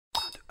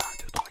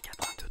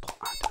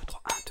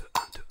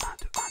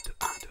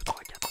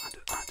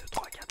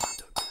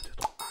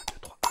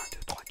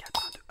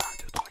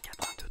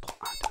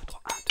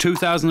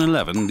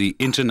2011, the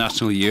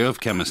International Year of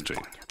Chemistry.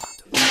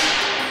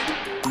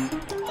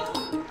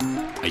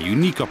 A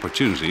unique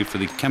opportunity for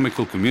the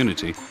chemical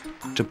community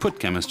to put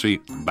chemistry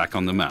back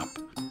on the map,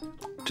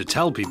 to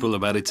tell people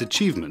about its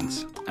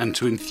achievements and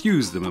to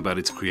enthuse them about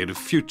its creative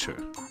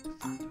future,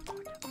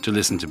 to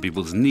listen to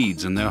people's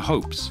needs and their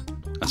hopes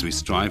as we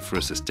strive for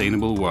a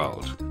sustainable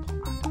world.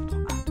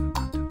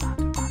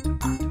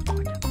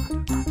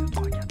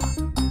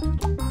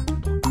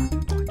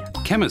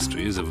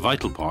 Chemistry is a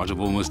vital part of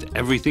almost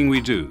everything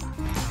we do.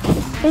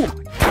 Oh!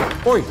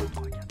 Oi!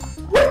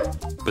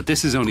 But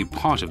this is only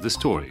part of the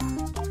story.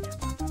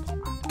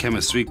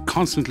 Chemistry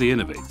constantly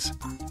innovates,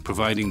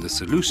 providing the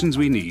solutions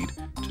we need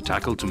to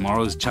tackle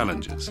tomorrow's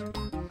challenges.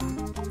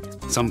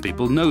 Some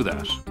people know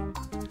that,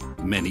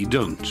 many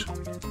don't.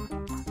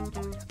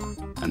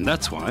 And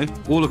that's why,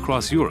 all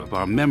across Europe,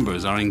 our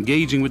members are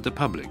engaging with the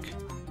public,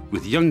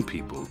 with young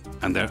people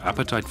and their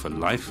appetite for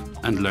life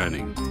and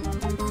learning.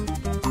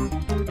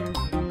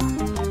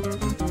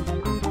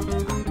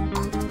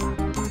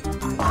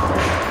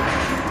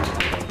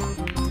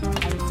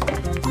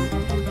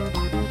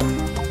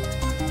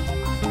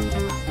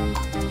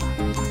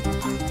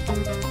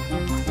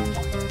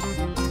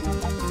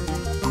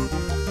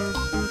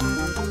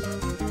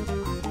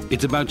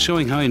 It's about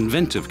showing how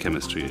inventive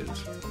chemistry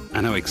is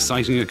and how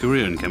exciting a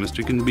career in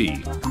chemistry can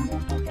be.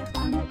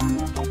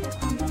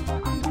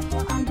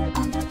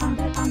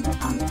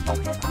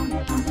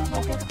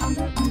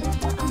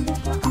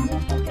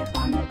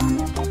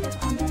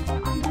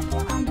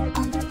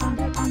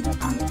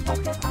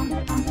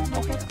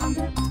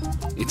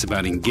 It's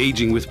about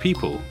engaging with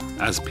people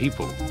as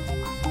people.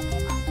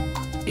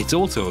 It's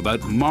also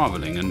about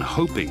marveling and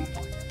hoping,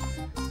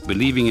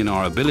 believing in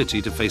our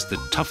ability to face the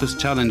toughest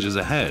challenges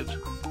ahead,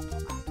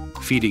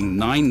 feeding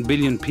 9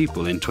 billion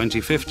people in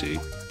 2050,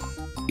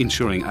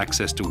 ensuring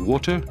access to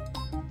water,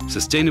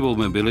 sustainable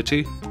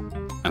mobility,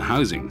 and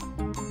housing.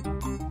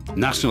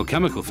 National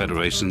chemical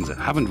federations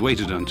haven't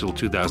waited until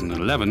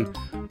 2011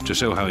 to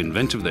show how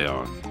inventive they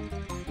are.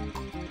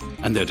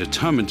 And they're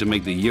determined to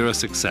make the year a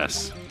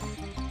success.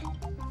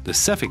 The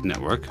CEFIC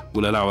network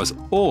will allow us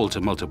all to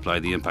multiply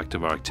the impact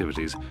of our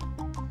activities,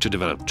 to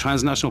develop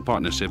transnational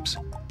partnerships,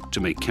 to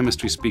make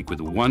chemistry speak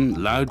with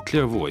one loud,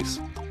 clear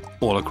voice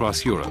all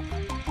across Europe.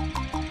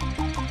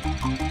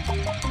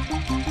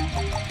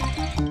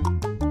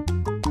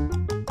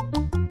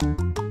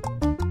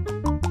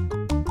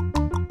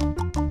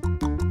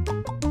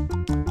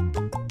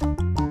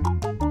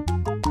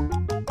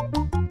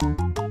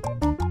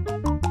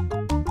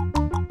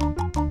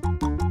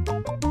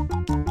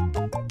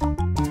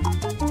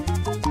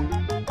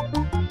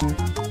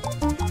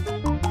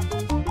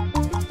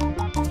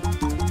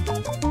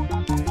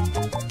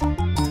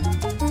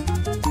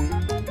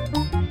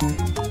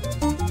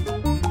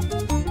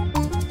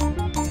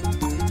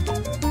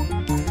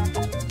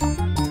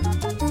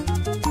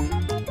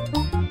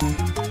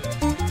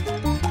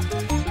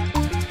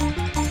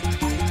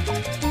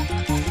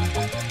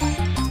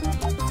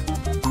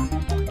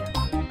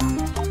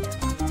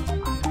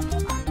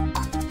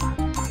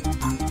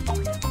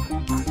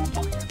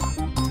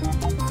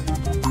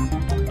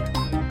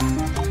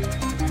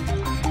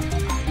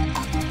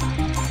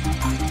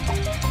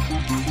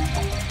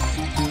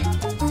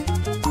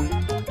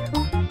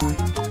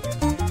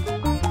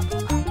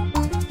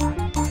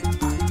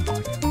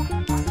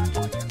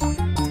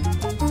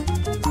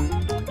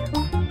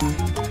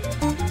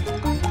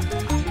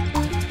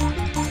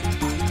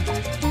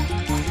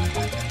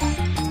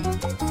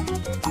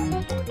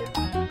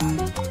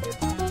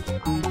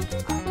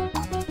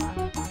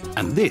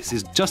 And this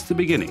is just the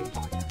beginning.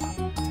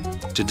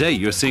 Today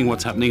you're seeing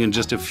what's happening in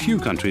just a few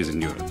countries in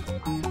Europe.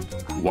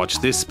 Watch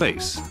this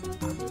space.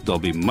 There'll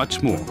be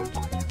much more.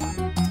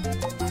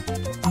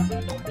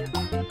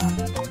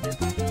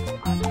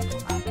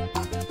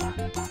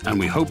 And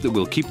we hope that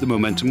we'll keep the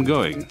momentum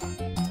going.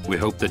 We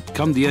hope that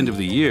come the end of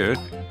the year,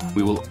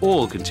 we will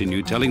all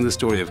continue telling the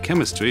story of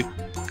chemistry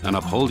and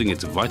upholding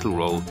its vital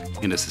role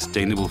in a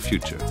sustainable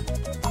future.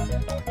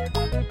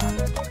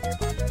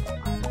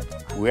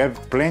 We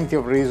have plenty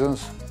of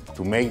reasons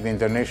to make the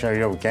International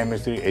Year of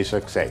Chemistry a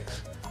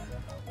success.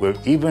 We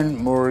have even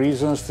more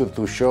reasons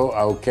to show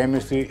how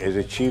chemistry has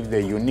achieved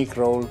a unique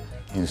role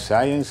in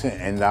science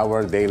and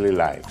our daily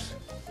lives.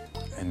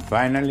 And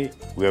finally,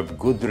 we have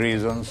good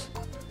reasons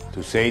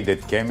to say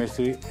that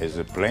chemistry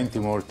has plenty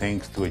more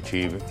things to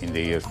achieve in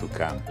the years to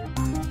come.